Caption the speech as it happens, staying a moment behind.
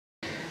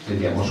Le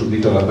diamo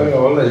subito la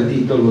parola. Il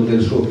titolo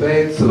del suo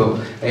pezzo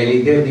è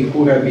l'idea di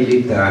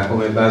curabilità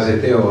come base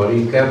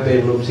teorica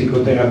per lo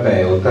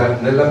psicoterapeuta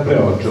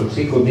nell'approccio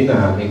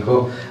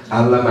psicodinamico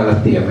alla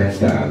malattia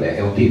mentale. È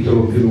un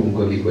titolo più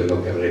lungo di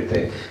quello che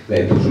avrete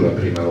letto sulla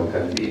prima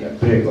locandina.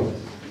 Prego.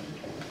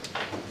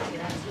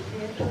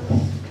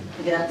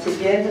 Grazie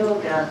Pietro,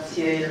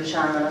 grazie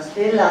Luciana La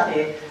Stella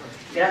e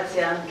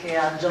grazie anche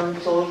a John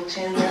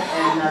Tolchin e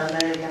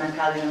all'American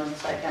Academy of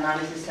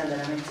Psychoanalysis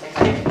and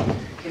Psychiatry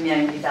che mi ha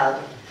invitato.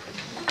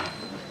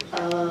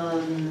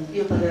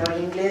 Io parlerò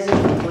in inglese,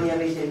 voi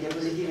avete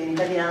diapositive in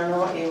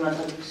italiano e una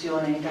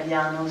traduzione in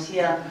italiano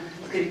sia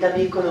scritta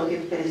piccolo che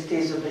per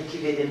esteso per chi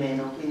vede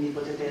meno, quindi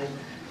potete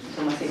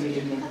insomma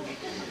seguirmi.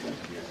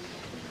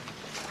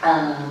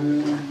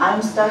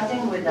 I'm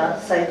starting with a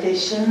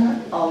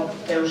citation of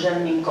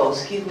Eugene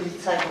Minkowski, who is a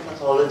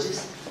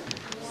psychopathologist,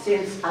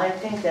 since I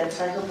think that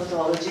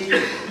psychopathology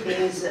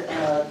is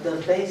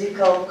the basic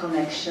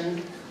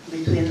connection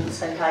between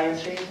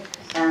psychiatry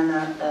and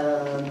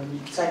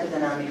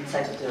psychodynamic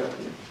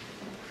psychotherapy.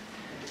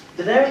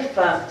 The very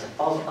fact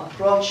of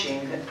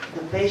approaching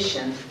the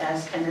patient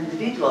as an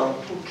individual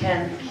who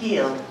can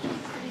heal,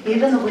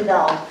 even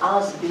without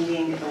us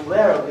being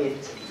aware of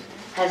it,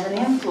 has an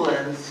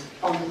influence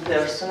on the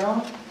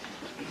personal,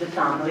 the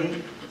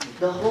family,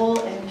 the whole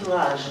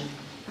entourage,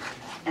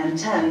 and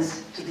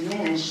tends to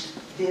diminish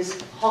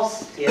this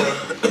hostile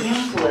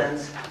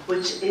influence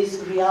which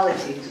is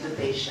reality to the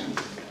patient.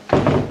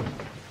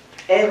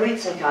 Every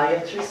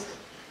psychiatrist,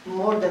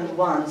 more than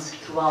once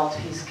throughout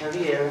his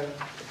career,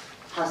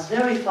 has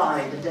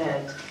verified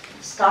that,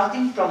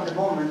 starting from the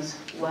moment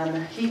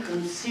when he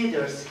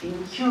considers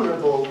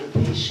incurable the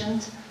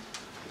patient,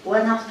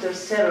 when after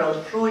several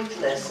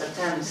fruitless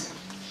attempts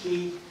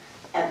he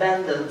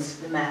abandons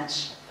the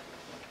match,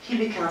 he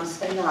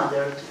becomes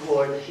another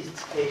toward his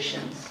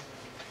patients.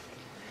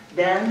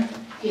 Then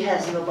he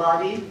has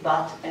nobody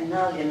but an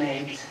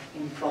alienate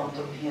in front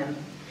of him.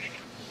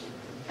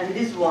 And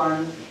this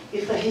one,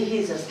 if he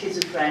is a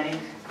schizophrenic,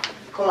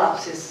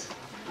 collapses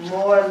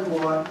more and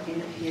more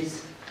in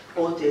his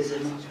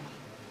autism.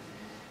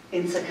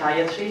 In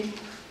psychiatry,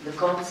 the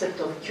concept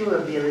of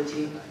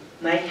curability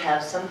may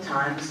have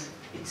sometimes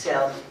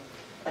itself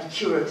a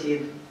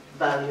curative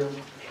value.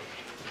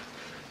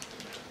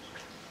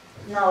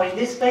 Now, in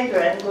this paper,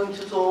 I'm going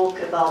to talk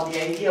about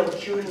the idea of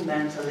curing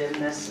mental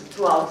illness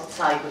throughout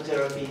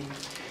psychotherapy.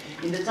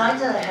 In the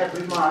title, I have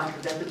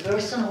remarked that the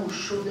person who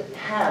should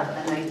have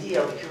an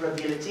idea of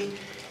curability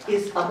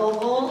is, above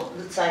all,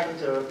 the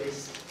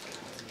psychotherapist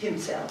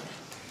himself.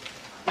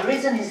 The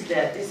reason is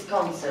that this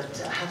concept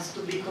has to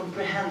be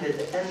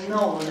comprehended and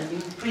known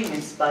in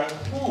premise by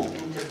who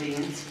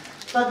intervenes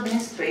to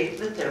administrate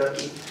the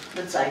therapy,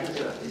 the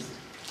psychotherapist.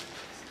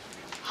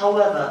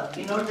 However,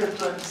 in order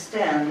to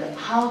understand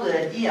how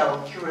the idea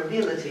of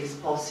curability is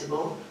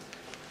possible,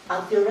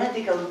 a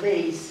theoretical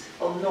base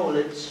of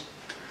knowledge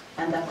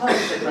and a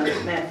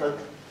consequent method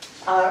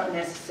are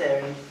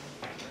necessary.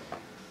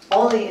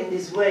 Only in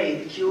this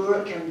way the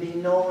cure can be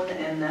known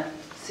and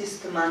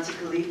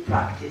systematically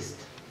practiced.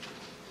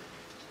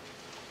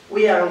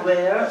 We are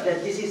aware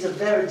that this is a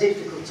very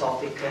difficult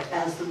topic,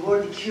 as the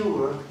word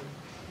cure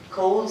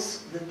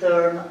calls the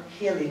term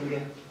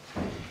healing.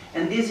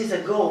 And this is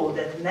a goal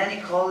that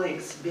many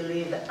colleagues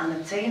believe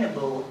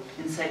unattainable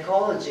in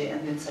psychology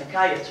and in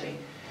psychiatry,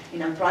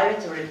 in a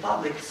private or a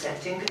public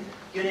setting,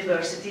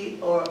 university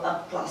or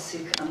a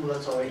classic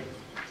ambulatory.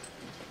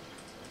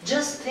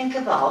 Just think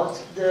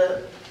about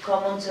the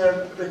common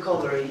term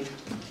recovery.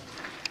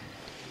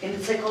 In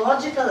the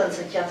psychological and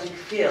psychiatric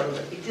field,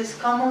 it is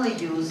commonly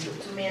used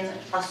to mean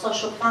a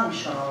social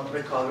functional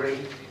recovery,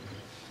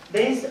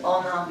 based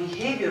on a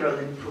behavioral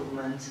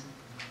improvement,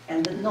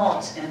 and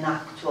not an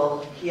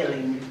actual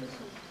healing.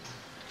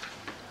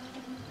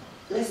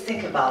 Let's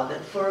think about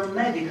it. For a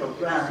medical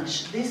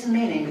branch, this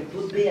meaning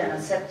would be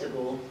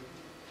unacceptable.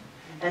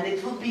 And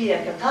it would be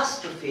a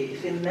catastrophe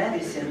if in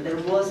medicine there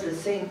was the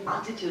same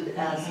attitude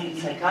as in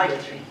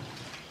psychiatry.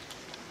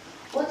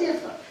 What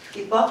if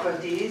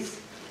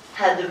Hippocrates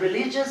had a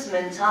religious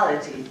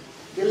mentality,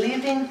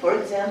 believing, for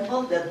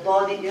example, that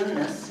body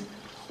illness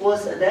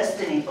was a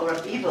destiny or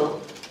an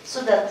evil,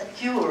 so that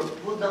cure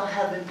would not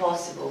have been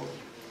possible?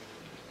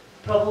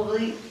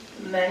 Probably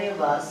many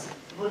of us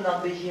would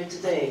not be here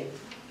today.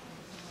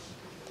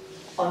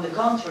 On the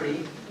contrary,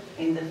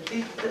 in the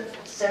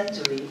 5th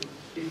century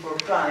before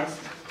Christ,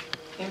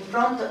 in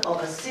front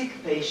of a sick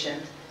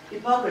patient,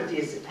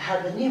 Hippocrates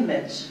had an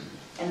image,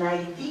 an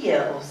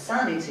idea of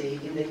sanity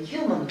in the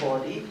human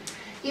body,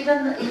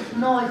 even if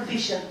no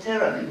efficient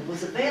therapy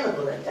was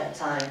available at that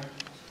time.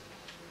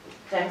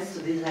 Thanks to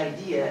this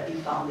idea, he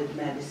founded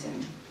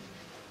medicine.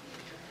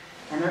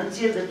 And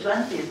until the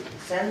 20th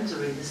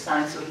century, the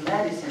science of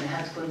medicine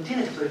had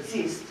continued to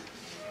exist,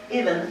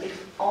 even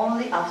if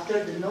only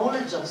after the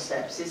knowledge of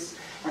sepsis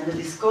and the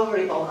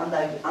discovery of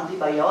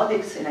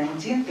antibiotics in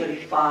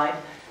 1935,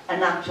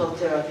 an actual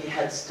therapy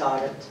had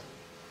started.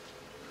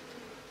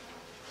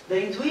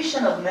 The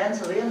intuition of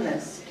mental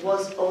illness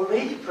was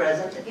already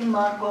present in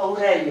Marco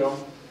Aurelio,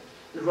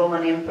 the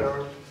Roman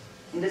emperor,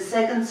 in the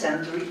 2nd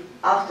century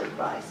after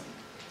Christ,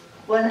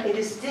 when it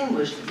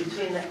distinguished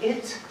between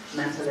its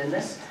mental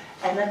illness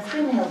and a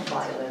criminal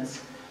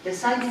violence,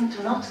 deciding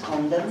to not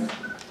condemn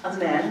a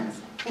man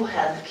who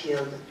had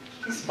killed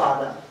his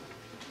father.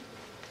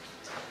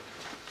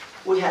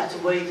 We had to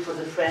wait for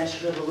the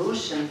French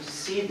Revolution to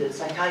see the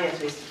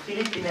psychiatrist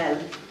Philippe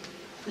Pinel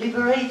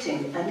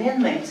liberating an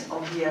inmate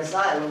of the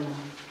asylum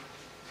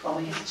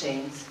from his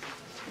chains,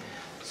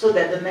 so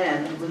that the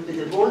man would be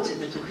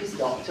devoted to his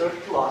doctor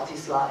throughout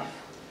his life.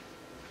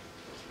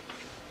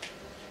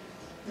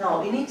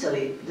 Now, in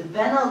Italy, the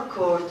Penal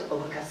Court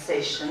of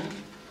Cassation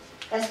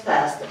has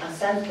passed a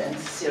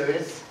sentence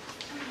series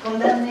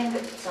condemning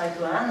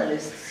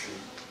psychoanalysts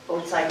or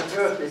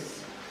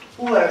psychotherapists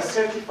who were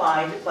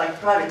certified by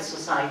private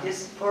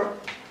societies for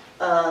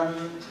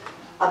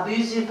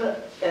abusive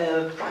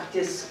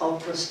practice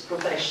of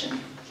profession,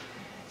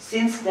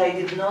 since they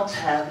did not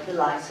have the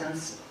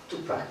license to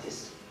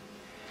practice.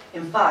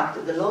 In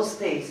fact, the law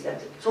states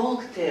that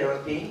talk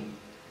therapy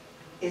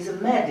is a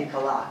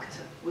medical act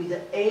with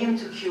the aim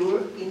to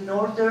cure in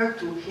order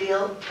to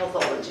heal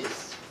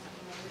pathologies.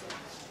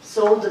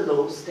 So the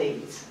law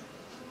states.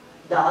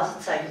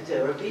 Thus,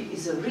 psychotherapy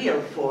is a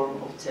real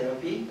form of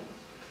therapy,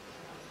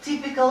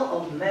 typical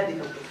of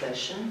medical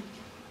profession,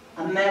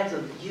 a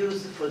method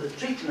used for the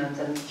treatment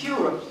and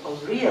cure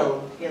of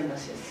real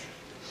illnesses,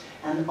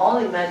 and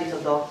only medical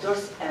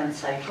doctors and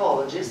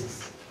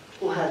psychologists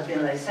who have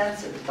been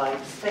licensed by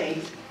the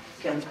state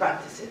can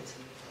practice it.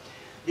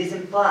 This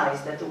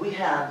implies that we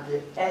have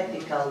the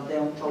ethical,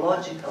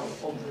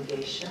 deontological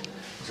obligation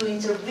to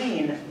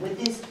intervene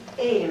with this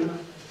aim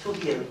to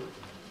heal.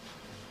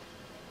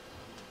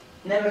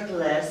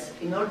 Nevertheless,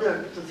 in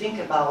order to think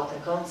about the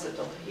concept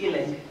of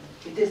healing,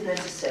 it is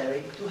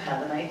necessary to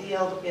have an idea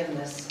of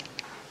illness,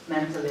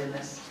 mental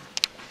illness.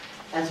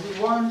 As we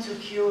want to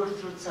cure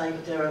through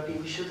psychotherapy,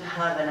 we should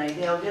have an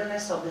idea of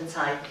illness of the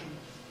psyche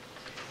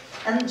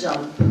and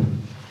jump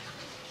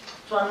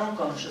to an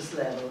unconscious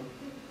level.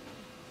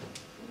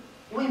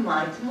 We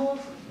might move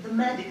the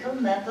medical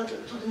method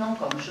to the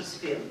non-conscious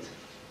field.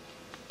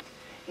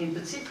 In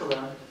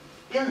particular,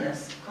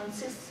 illness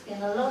consists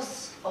in a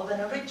loss of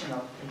an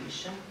original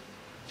condition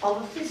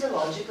of a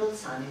physiological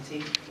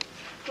sanity,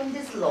 when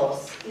this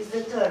loss is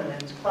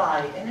determined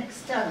by an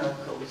external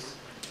cause,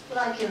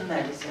 like in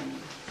medicine,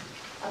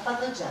 a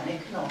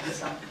pathogenic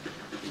noxa.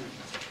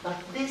 But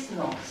this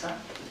noxa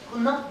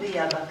could not be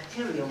a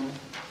bacterium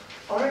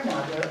or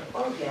another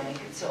organic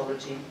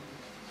etiology.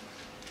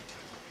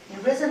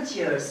 In recent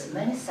years,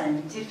 many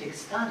scientific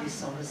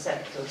studies on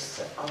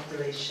receptors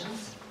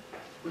alterations,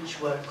 which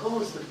were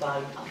caused by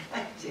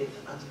affective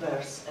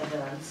adverse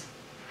events,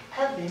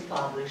 have been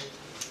published.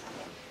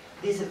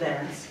 These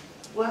events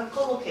were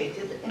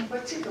collocated in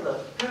particular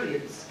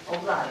periods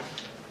of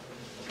life,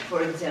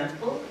 for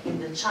example, in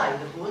the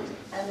childhood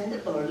and in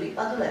the early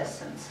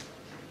adolescence.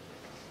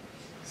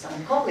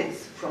 Some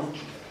colleagues from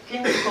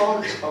King's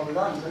College of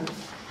London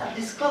have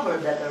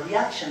discovered that a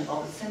reaction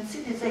of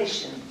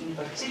sensitization in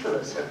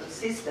particular certain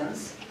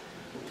systems,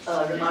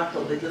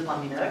 remarkably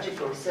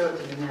dopaminergic or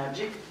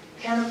serotoninergic,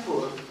 can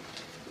occur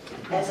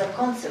as a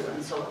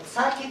consequence of a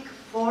psychic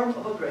form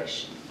of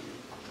aggression.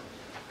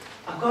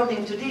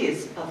 According to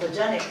these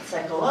pathogenic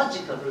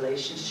psychological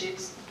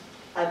relationships,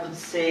 I would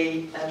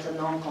say at a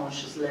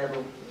non-conscious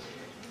level,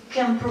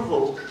 can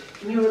provoke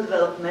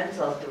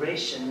neurodevelopmental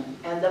alteration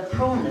and a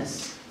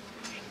proneness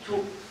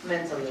to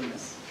mental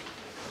illness.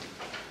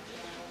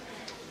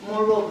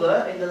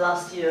 Moreover, in the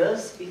last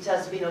years, it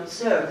has been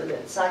observed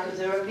that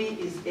psychotherapy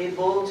is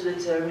able to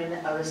determine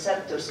a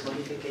receptor's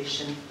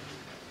modification.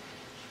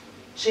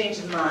 Change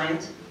the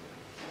mind,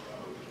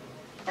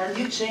 and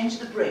you change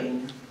the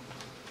brain,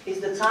 is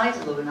the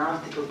title of an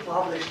article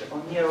published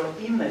on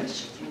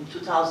Neuroimage in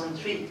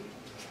 2003.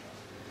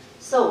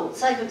 So,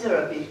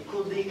 psychotherapy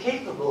could be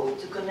capable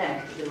to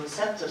connect the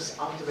receptor's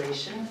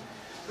alteration,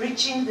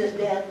 reaching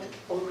that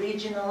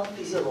original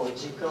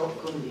physiological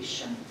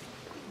condition.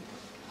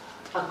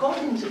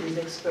 According to this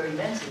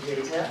experimental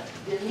data,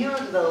 the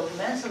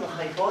neurodevelopmental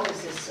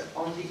hypothesis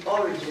on the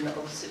origin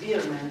of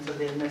severe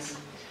mental illness,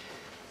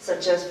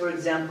 such as, for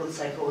example,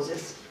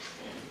 psychosis,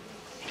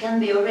 can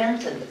be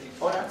oriented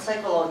on a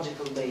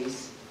psychological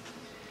base,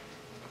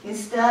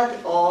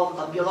 instead of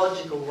a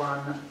biological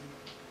one,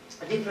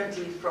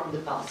 differently from the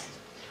past,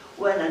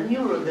 when a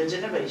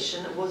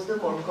neurodegeneration was the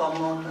more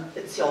common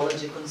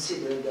etiology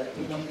considered,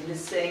 in the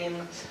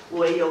same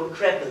way of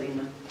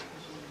Kraepelin.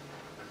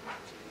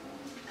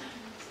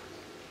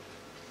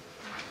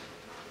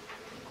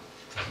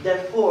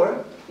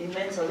 Therefore, in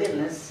mental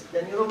illness,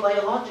 the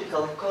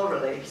neurobiological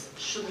correlates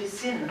should be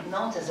seen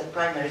not as a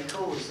primary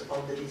cause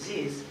of the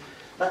disease,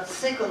 but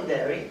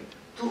secondary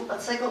to a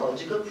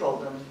psychological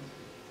problem.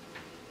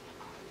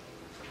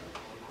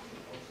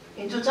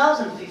 In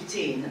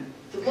 2015,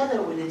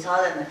 together with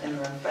Italian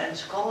and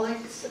French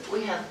colleagues,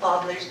 we have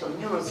published on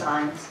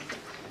neuroscience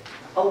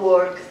a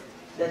work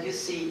that you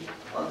see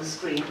on the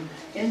screen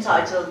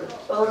entitled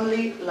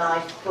Early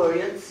Life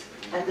Periods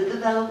and the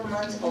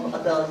Development of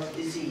Adult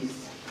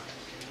Disease.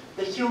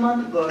 the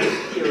human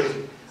birth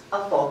theory,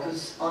 a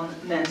focus on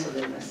mental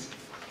illness.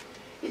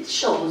 It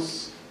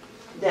shows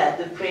that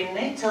the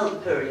prenatal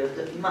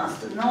period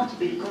must not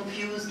be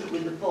confused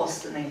with the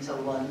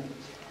postnatal one.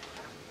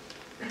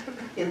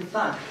 In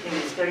fact, in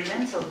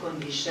experimental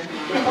condition,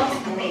 the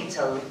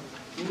postnatal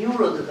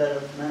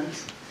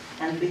neurodevelopment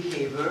and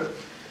behavior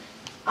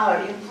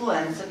are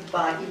influenced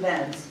by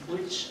events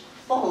which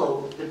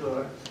follow the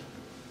birth,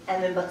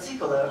 and in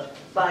particular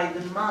by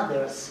the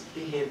mother's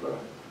behavior.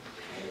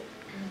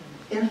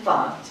 In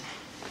fact,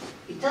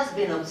 it has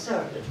been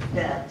observed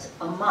that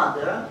a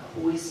mother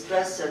who is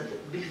stressed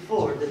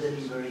before the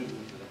delivery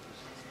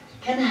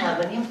can have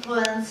an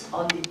influence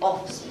on the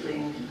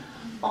offspring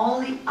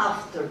only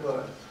after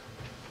birth.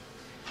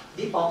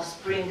 The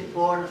offspring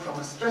born from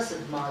a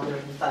stressed mother,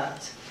 in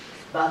fact,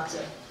 but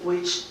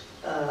which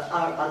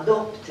are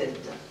adopted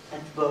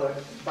at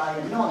birth by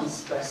a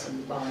non-stressed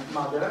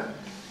mother,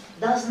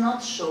 does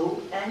not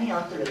show any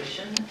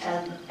alteration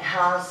and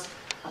has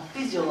a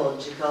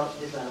physiological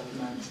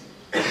development.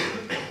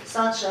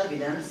 Such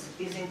evidence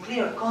is in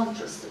clear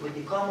contrast with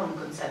the common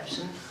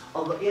conception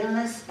of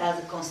illness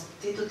as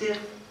constitutive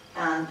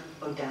and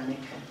organic.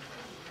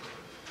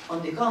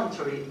 On the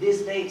contrary,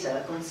 this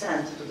data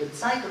consent to the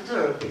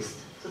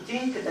psychotherapist to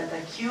think that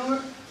a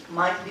cure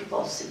might be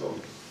possible.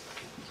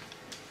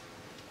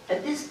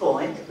 At this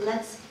point,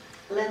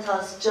 let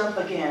us jump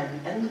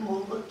again and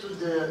move to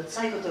the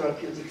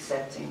psychotherapeutic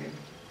setting.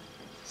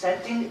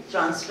 Setting,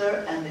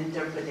 transfer, and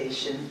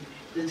interpretation,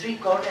 the three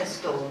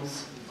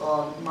cornerstones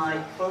of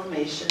my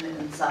formation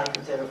in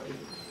psychotherapy.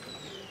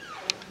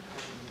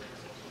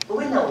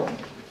 We know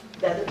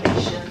that the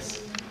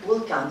patients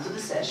will come to the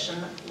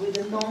session with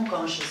a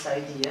non-conscious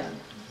idea,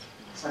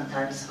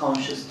 sometimes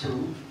conscious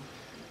too,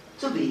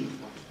 to be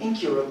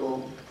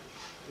incurable,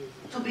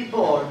 to be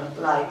born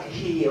like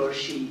he or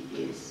she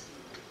is.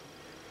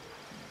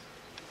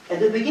 At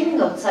the beginning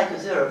of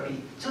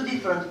psychotherapy, two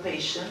different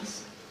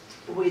patients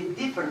with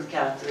different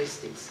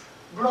characteristics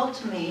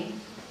brought me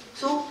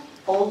two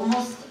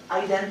almost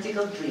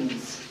identical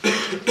dreams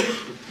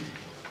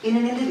in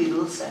an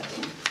individual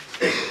setting.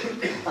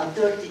 A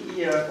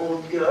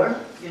 30-year-old girl,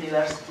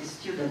 university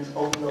student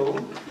of law,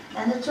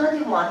 and a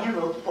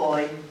 21-year-old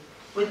boy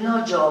with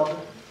no job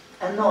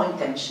and no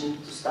intention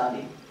to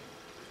study.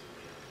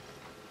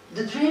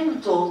 The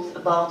dream told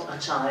about a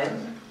child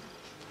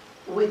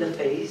with a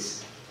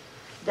face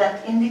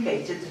that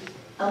indicated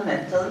a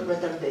mental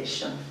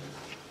retardation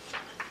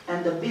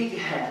and a big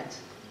head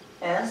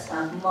as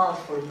a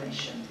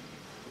malformation.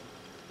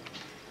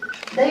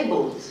 They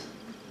both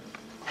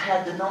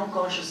had the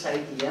non-conscious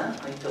idea,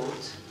 I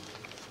thought,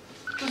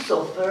 to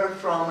suffer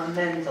from a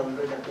mental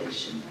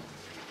retardation,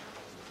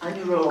 a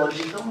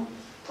neurological,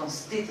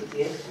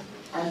 constitutive,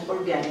 and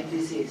organic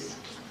disease,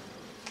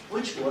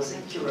 which was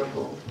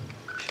incurable.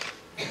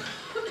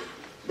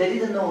 They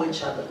didn't know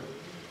each other.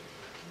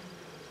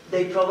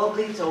 They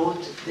probably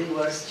thought they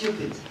were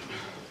stupid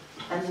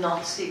and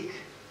not sick.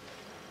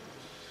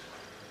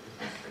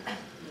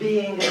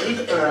 Being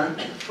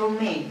different from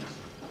me,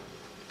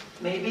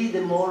 maybe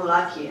the more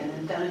lucky and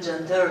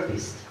intelligent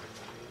therapist,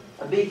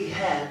 a big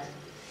head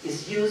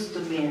is used to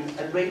mean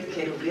a great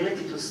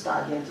capability to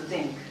study and to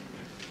think.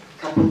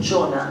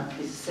 Capocciona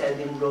is said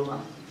in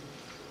Roma.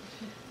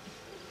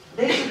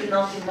 They did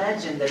not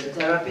imagine that the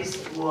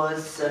therapist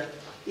was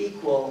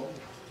equal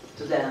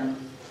to them,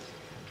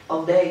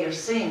 of their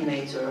same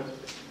nature,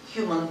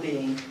 human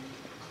being.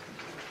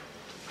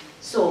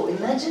 So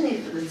imagine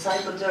if the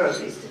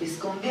psychotherapist is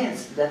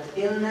convinced that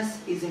illness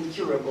is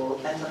incurable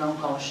at an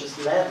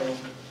unconscious level.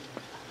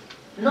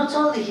 Not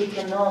only he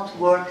cannot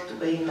work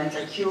to aim at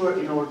a cure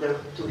in order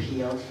to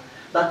heal,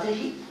 but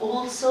he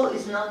also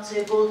is not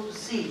able to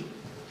see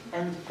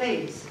and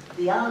face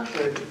the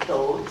altered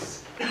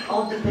thoughts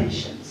of the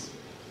patients.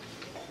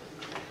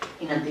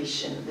 In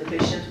addition, the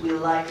patient will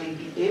likely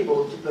be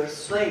able to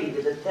persuade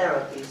the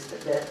therapist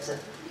that,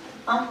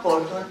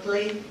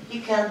 unfortunately,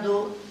 he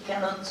cannot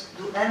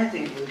do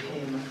anything with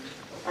him,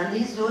 and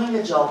he's doing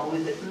a job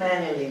with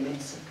many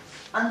limits,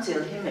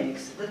 until he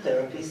makes the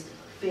therapist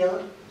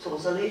feel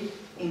totally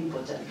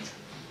impotent.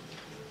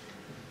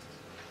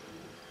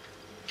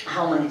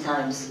 How many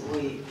times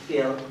we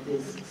feel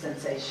this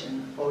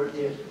sensation or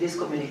this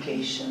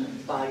communication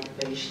by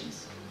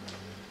patients?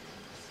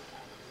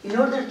 In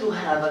order to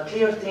have a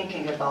clear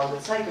thinking about the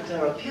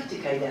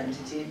psychotherapeutic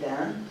identity,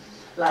 then,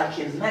 like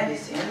in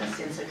medicine,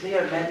 since a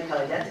clear medical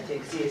identity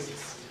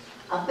exists,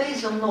 a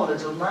base of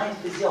knowledge of mind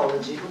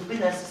physiology would be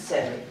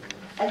necessary,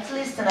 at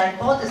least an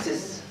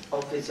hypothesis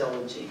of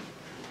physiology.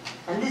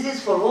 And this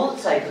is for all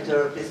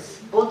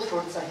psychotherapists, both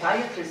for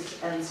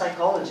psychiatrists and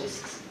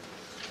psychologists.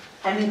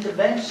 An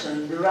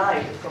intervention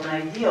derived from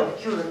an idea of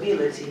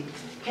curability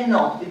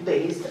cannot be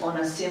based on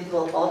a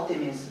simple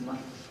optimism.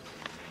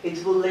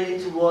 It will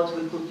lead to what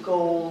we could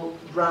call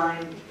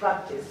blind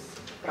practice,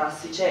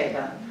 prassi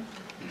cieca,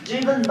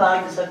 driven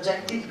by the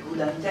subjective good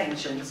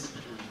intentions.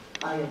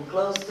 I am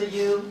close to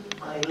you,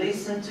 I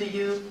listen to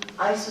you,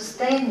 I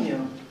sustain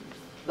you,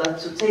 but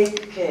to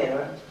take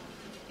care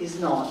is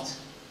not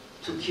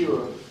to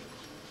cure.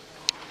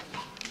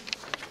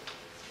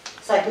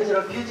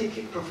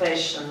 Psychotherapeutic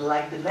profession,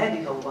 like the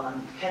medical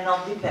one,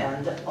 cannot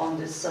depend on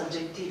the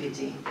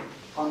subjectivity,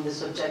 on the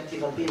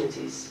subjective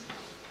abilities.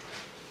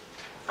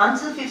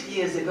 Until 50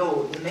 years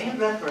ago, the main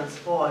reference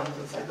point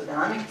of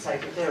psychodynamic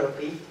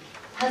psychotherapy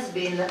has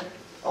been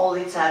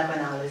only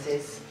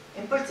psychoanalysis,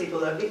 in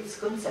particular its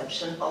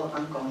conception of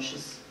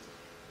unconscious.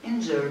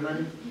 In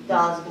German,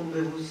 das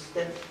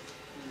Unbewusste.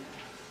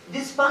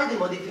 Despite the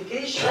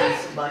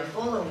modifications by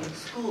following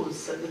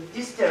schools,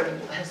 this term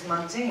has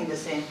maintained the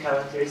same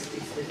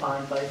characteristics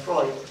defined by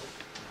Freud.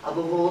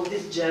 Above all,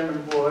 this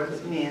German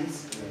word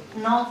means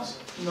not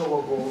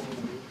knowable,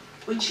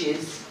 which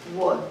is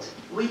what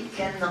we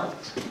cannot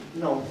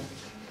know.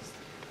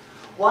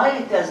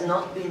 While it has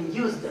not been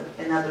used,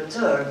 another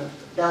term,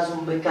 das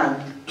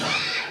Unbekannt,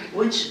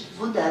 which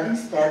would have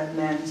instead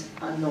meant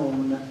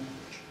unknown.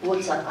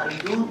 What I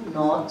do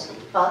not,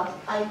 but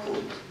I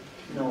could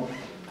know.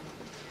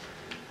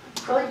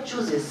 Freud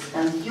chooses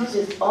and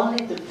uses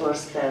only the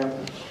first term.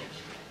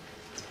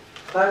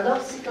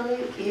 Paradoxically,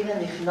 even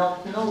if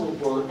not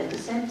knowable, at the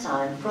same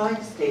time,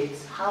 Freud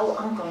states how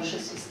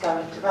unconscious is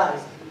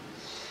characterized.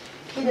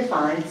 He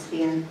defines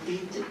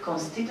it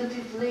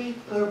constitutively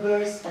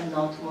perverse and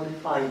not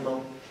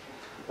modifiable,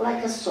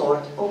 like a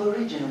sort of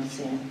original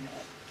sin.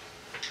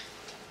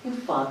 In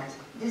fact,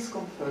 this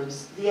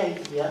confirms the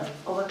idea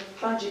of a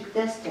tragic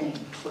destiny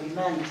for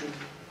humanity.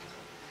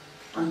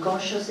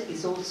 Unconscious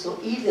is also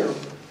evil,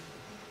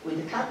 with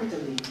a capital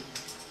E.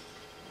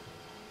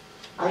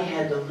 I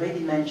had already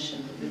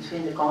mentioned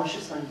between the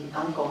conscious and the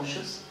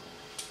unconscious,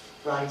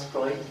 writes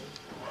Freud.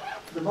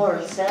 The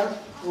moral self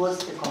was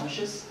the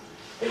conscious,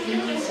 the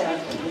human self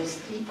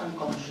was the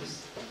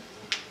unconscious.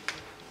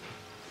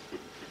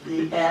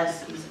 The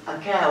S is a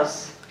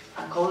chaos,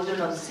 a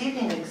cauldron of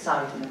seething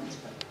excitement.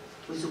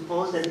 We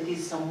suppose that it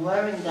is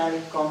somewhere in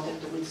direct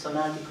contact with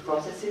somatic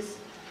processes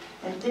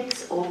and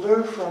takes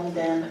over from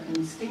them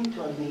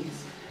instinctual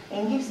needs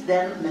and gives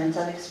them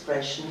mental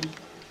expression.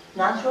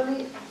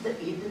 Naturally, the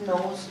id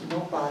knows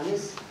no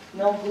bias,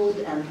 no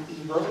good and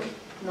evil,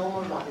 no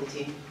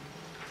morality.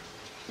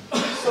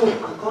 So,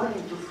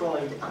 according to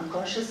Freud,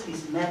 unconscious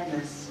is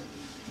madness.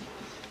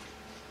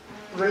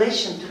 In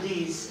relation to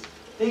these,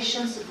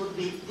 patients would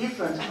be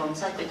different from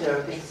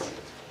psychotherapists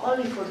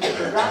only for the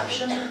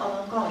corruption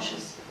of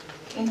unconscious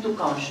into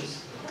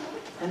conscious,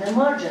 an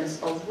emergence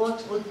of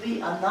what would be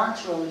a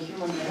natural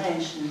human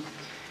dimension.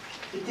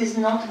 It is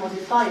not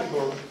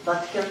modifiable,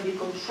 but can be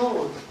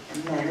controlled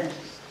and managed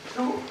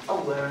through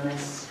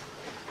awareness,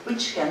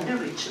 which can be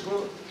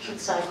reachable through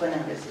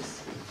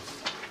psychoanalysis.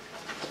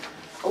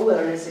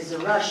 Awareness is a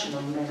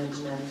rational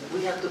management.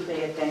 We have to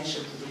pay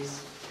attention to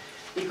this,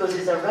 because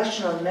it's a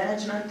rational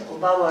management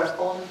of our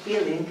own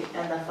feeling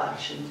and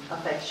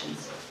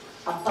affections.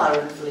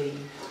 Apparently,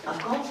 a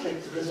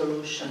conflict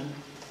resolution.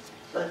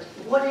 But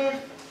what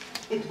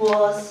if it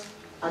was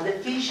a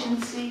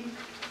deficiency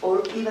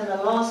or even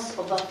a loss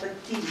of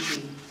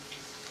affectivity?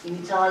 In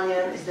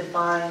Italian is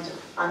defined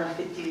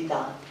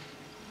anaffettività.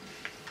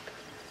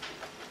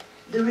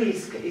 The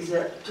risk is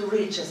to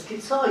reach a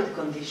schizoid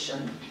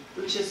condition,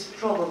 which is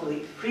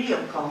probably free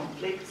of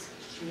conflicts,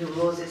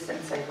 neurosis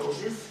and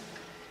psychosis,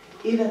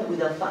 even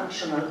with a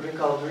functional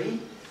recovery,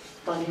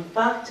 but in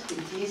fact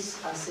it is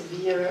a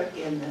severe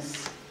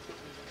illness.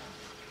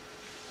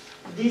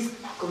 This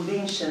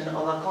conviction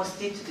of a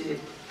constitutive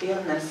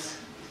illness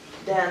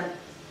then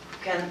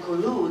can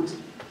collude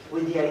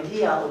with the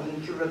idea of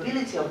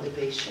incurability of the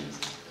patient,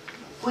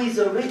 who is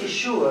already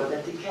sure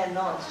that he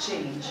cannot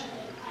change.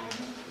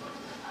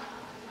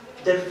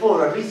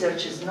 Therefore,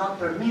 research is not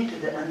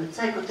permitted and the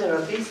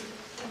psychotherapist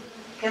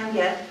can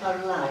get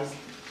paralyzed.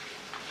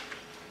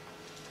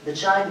 The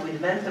child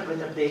with mental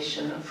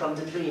retardation from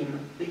the dream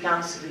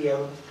becomes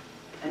real,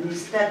 and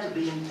instead to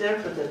be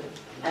interpreted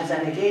as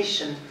a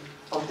negation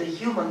of the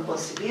human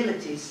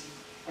possibilities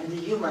and the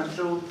human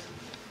truth,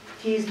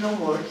 he is no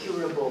more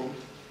curable.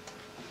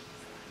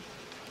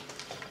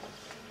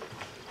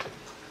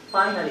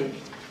 Finally,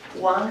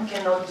 one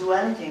cannot do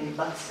anything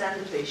but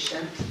send the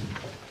patient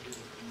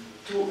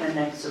to an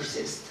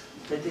exorcist.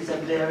 That is a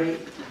very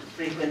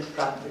frequent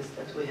practice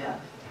that we have,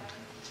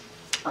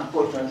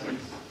 unfortunately.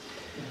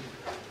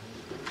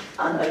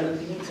 And I don't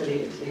in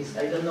Italy at least,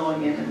 I don't know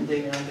in the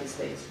United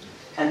States,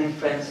 and in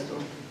France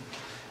too.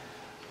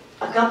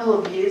 A couple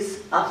of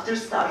years after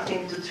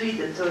starting to treat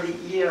a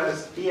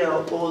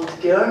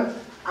 30-year-old girl,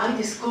 I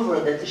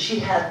discovered that she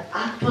had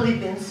actually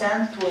been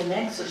sent to an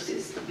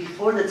exorcist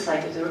before the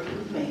psychotherapy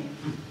with me.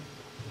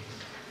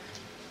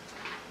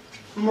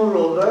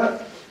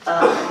 Moreover,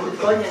 in the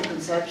Freudian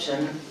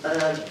conception,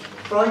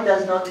 Freud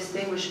does not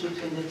distinguish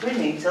between the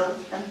prenatal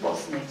and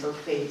postnatal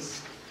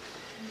phase.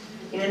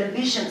 In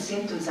Inhibition,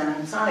 Symptoms and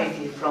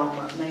Anxiety from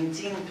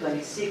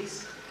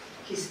 1926,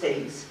 he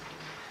states,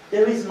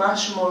 there is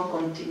much more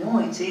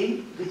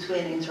continuity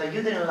between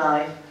intrauterine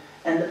life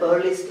and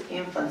earliest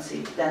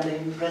infancy than the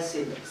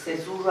impressive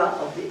caesura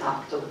of the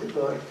act of the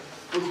birth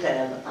would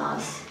have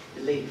us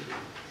believe.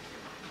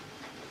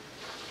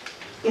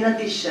 In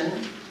addition,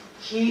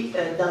 he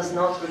does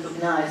not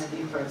recognize the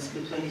difference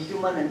between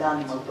human and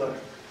animal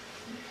birth.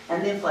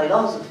 And in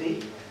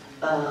philosophy,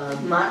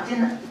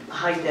 Martin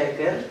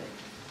Heidegger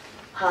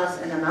has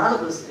an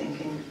analogous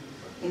thinking.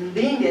 In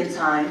Being in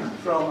Time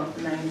from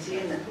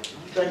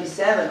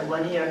 1927,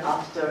 1 year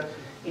after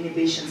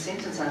Inhibition,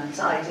 Symptoms and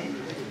Anxiety,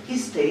 he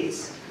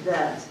states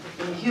that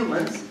in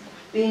humans,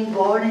 being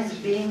born is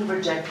being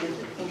rejected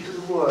into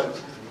the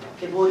world,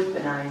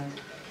 Geburtbenheit,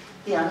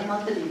 the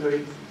animal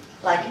delivery,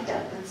 like it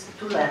happens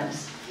to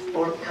lambs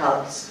or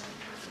calves.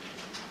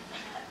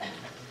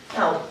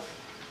 Now,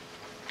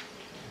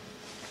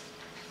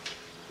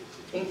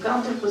 in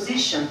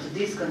counterposition to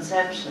this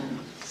conception,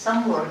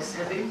 some works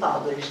have been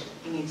published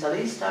in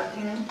Italy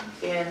starting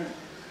in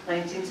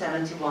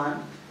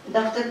 1971, and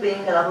after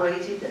being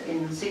elaborated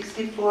in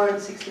 64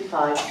 and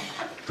 65,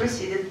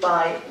 preceded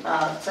by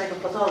a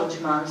psychopathology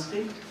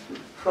manuscript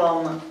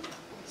from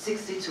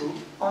 62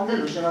 on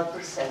delusional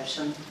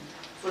perception,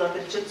 sulla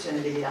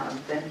percezione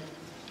delirante.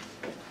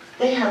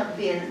 They have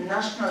been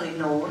nationally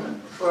known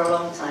for a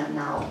long time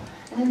now,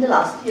 and in the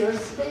last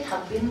years they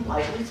have been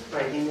widely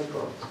spreading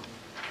abroad.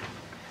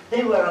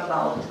 They were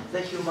about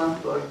the human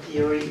birth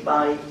theory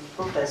by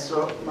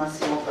Professor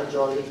Massimo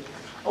Fagioli,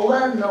 a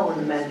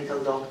well-known medical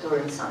doctor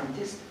and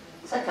scientist,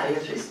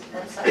 psychiatrist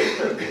and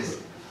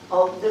psychotherapist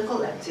of the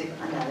collective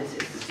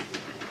analysis.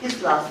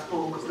 His last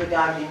book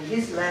regarding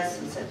his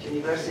lessons at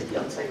University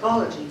of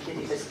Psychology,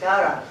 Chieti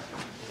Pescara,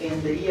 in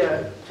the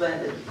year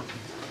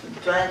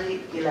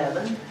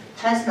 2011,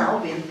 has now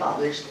been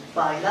published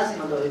by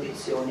L'Asimodoro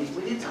Edizioni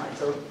with the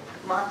title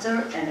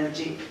Matter,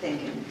 Energy,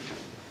 Thinking.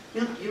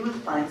 You will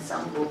find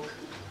some book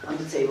on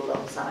the table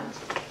outside.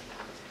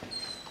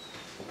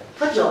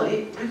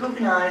 Fagioli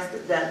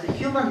recognized that the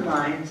human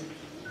mind,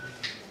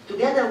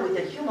 together with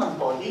the human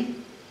body,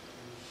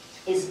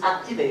 is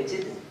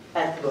activated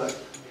at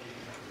birth.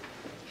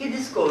 He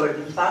discovered,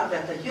 in fact,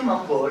 that at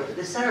human birth,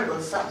 the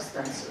cerebral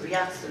substance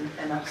reacts to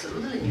an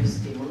absolutely new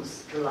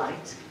stimulus, the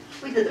light,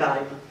 with the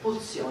drive,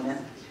 pulsione,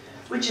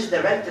 which is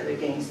directed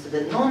against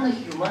the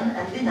non-human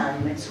and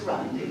inanimate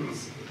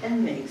surroundings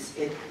and makes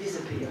it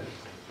disappear.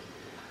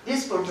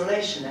 This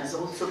formulation has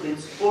also been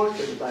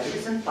supported by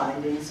recent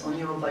findings on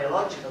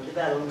neurobiological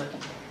development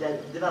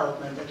that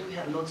we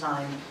have no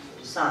time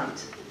to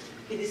cite.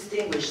 He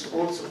distinguished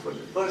also for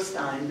the first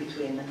time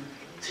between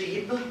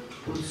trieb,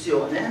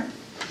 pulsione,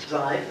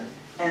 drive,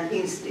 and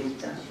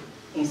instinct,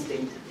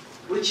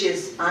 which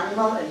is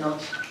animal and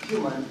not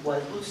human, while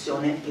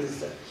pulsione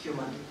is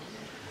human.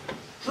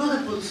 Through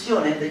the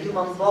pulsione, the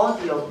human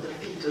body of the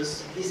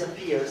fetus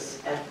disappears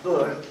at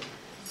birth,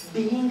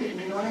 being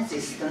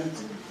non-existent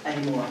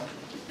anymore.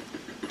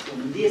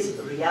 In this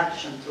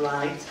reaction to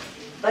light,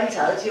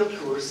 vitality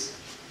occurs,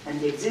 and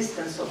the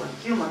existence of a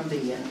human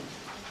being,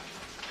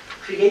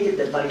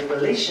 created by the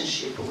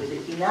relationship with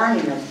the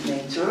inanimate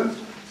nature,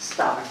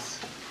 starts.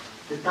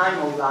 The time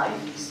of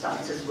life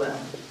starts as well.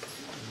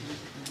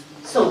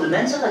 So the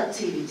mental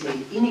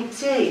activity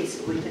initiates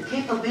with the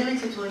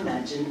capability to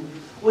imagine,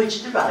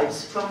 which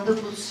derives from the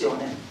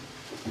pulsione.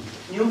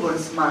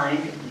 Newborn's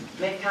mind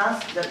makes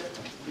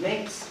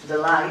the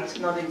light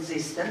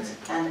non-existent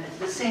and at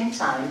the same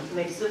time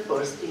makes the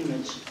first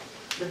image,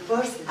 the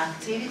first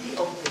activity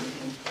of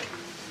thinking.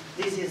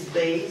 This is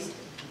based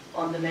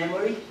on the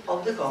memory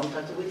of the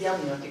contact with the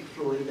amniotic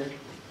fluid,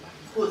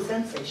 whose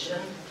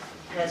sensation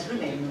has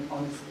remained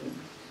on the skin.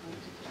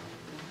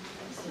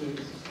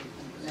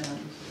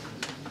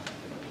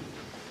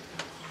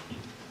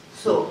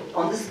 So,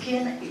 on the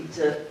skin, it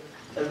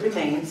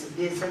remains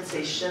the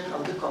sensation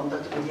of the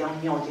contact with the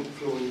amniotic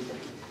fluid.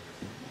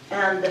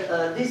 And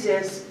this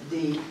is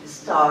the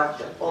start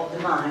of the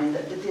mind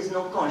that is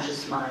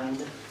non-conscious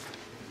mind.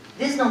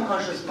 This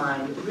non-conscious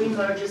mind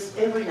re-emerges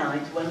every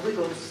night when we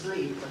go to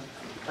sleep.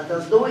 But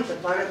although it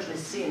apparently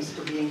seems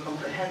to be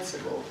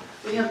incomprehensible,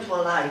 we have to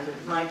allow that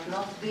it might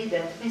not be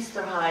that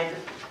Mr. Hyde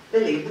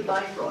believed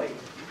by Freud,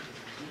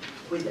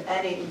 with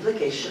any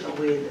implication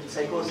with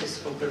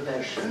psychosis or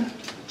perversion,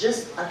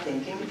 just a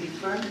thinking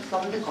different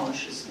from the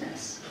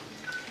consciousness.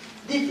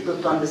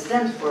 Difficult to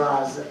understand for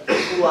us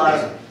who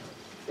are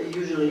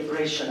usually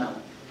rational,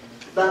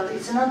 but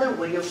it's another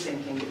way of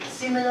thinking,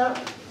 similar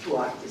to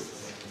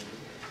artists.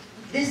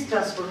 This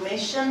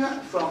transformation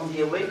from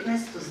the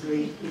awakeness to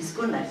sleep is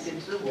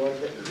connected to the word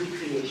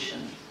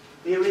recreation.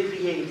 We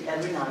recreate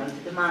every night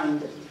the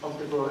mind of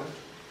the birth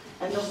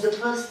and of the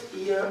first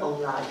year of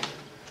life,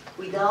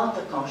 without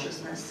a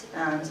consciousness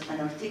and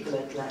an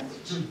articulate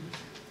language.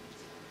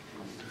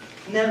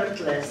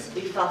 Nevertheless,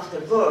 if after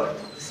birth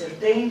the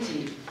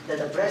certainty that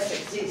a breast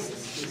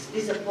exists is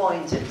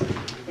disappointed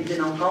in the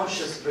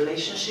non-conscious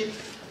relationship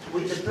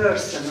with the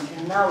person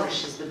who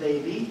nourishes the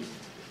baby,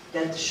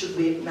 that should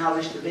be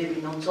nourish the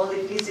baby not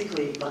only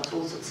physically but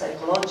also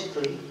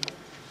psychologically,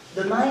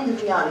 the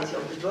mind reality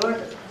of the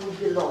birth would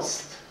be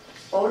lost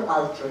or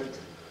altered.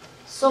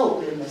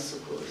 So illness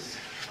occurs.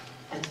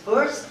 At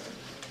first,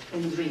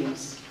 in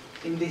dreams,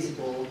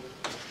 invisible,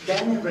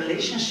 then in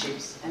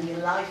relationships and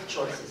in life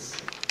choices,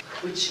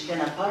 which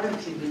can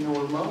apparently be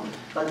normal,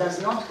 but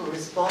does not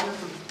correspond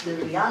to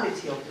the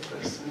reality of the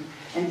person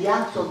and the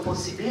actual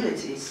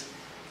possibilities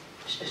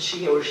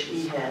she or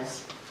he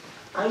has.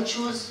 I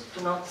choose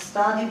to not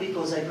study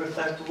because I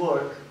prefer to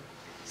work,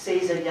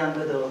 says a young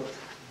adult,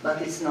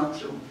 but it's not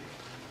true.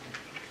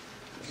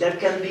 There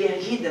can be a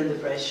hidden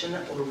depression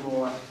or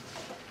more.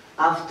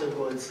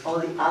 Afterwards,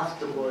 only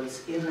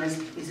afterwards, illness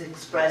is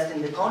expressed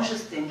in the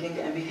conscious thinking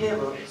and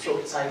behavior, so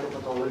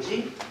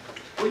psychopathology,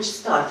 which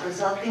start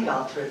resulting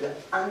altered,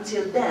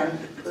 until then,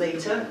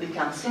 later,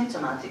 become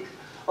symptomatic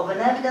of an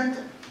evident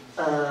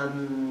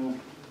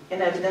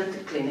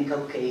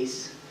clinical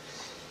case.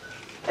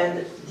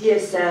 And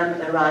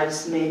DSM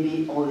arrives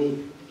maybe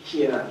only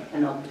here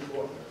and not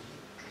before.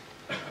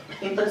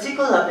 In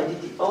particular,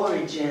 at the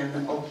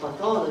origin of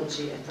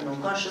pathology at an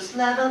unconscious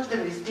level,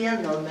 there is the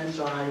annulment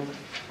drive,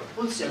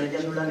 pulsione di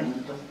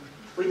annullamento,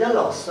 with a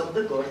loss of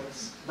the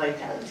corpus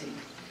vitality.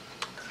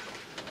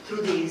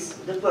 Through this,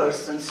 the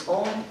person's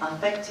own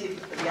affective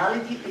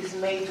reality is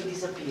made to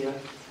disappear,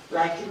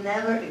 like it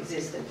never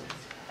existed.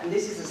 And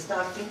this is a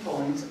starting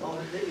point of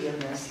the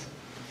illness.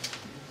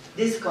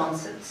 These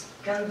concepts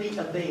can be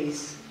a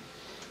base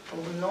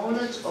of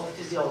knowledge of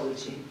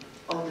physiology,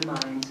 of the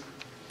mind,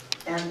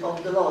 and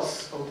of the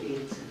loss of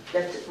it,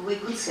 that we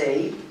could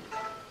say,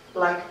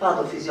 like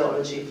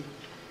pathophysiology.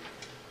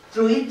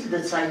 Through it, the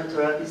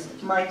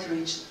psychotherapist might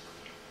reach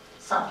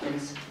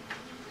sapiens.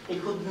 He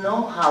could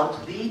know how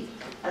to be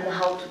and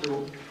how to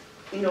do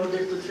in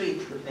order to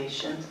treat the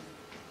patient,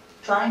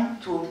 trying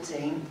to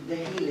obtain the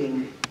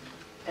healing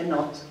and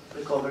not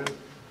recovery.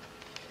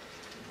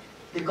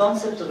 The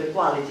concept of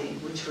equality,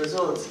 which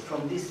results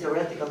from this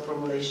theoretical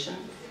formulation,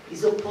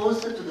 is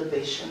opposed to the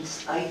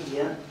patient's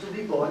idea to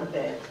be born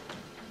bad.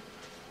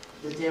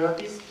 The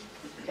therapist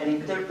can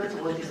interpret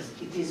what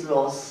it is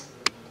lost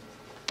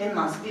and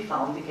must be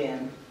found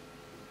again.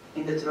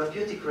 In the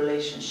therapeutic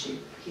relationship,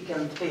 he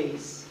can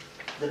face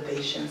the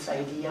patient's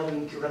idea of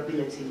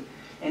incurability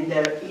and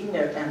their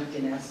inner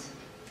emptiness,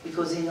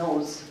 because he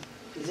knows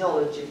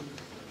physiology.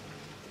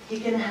 He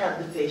can have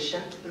the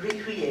patient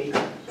recreate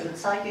the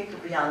psychic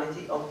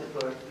reality of the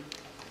birth,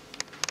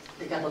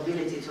 the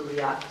capability to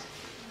react,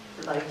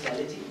 the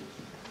vitality,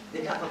 the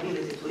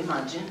capability to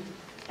imagine,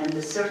 and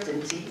the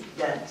certainty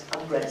that a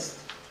breast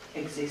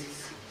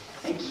exists.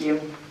 Thank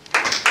you.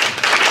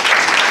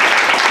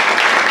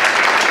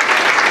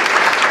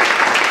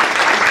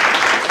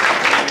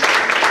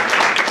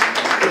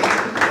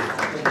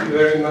 Thank you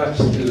very much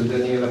to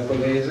Daniela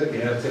Polese,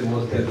 grazie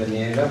molte a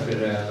Daniela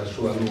per la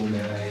sua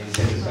lunga e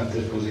interessante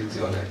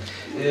esposizione.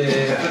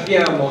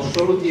 Abbiamo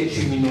solo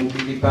 10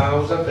 minuti di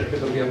pausa perché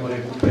dobbiamo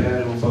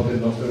recuperare un po' del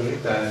nostro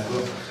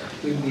ritardo,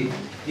 quindi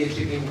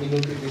 10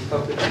 minuti di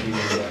stop e ci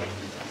rivediamo.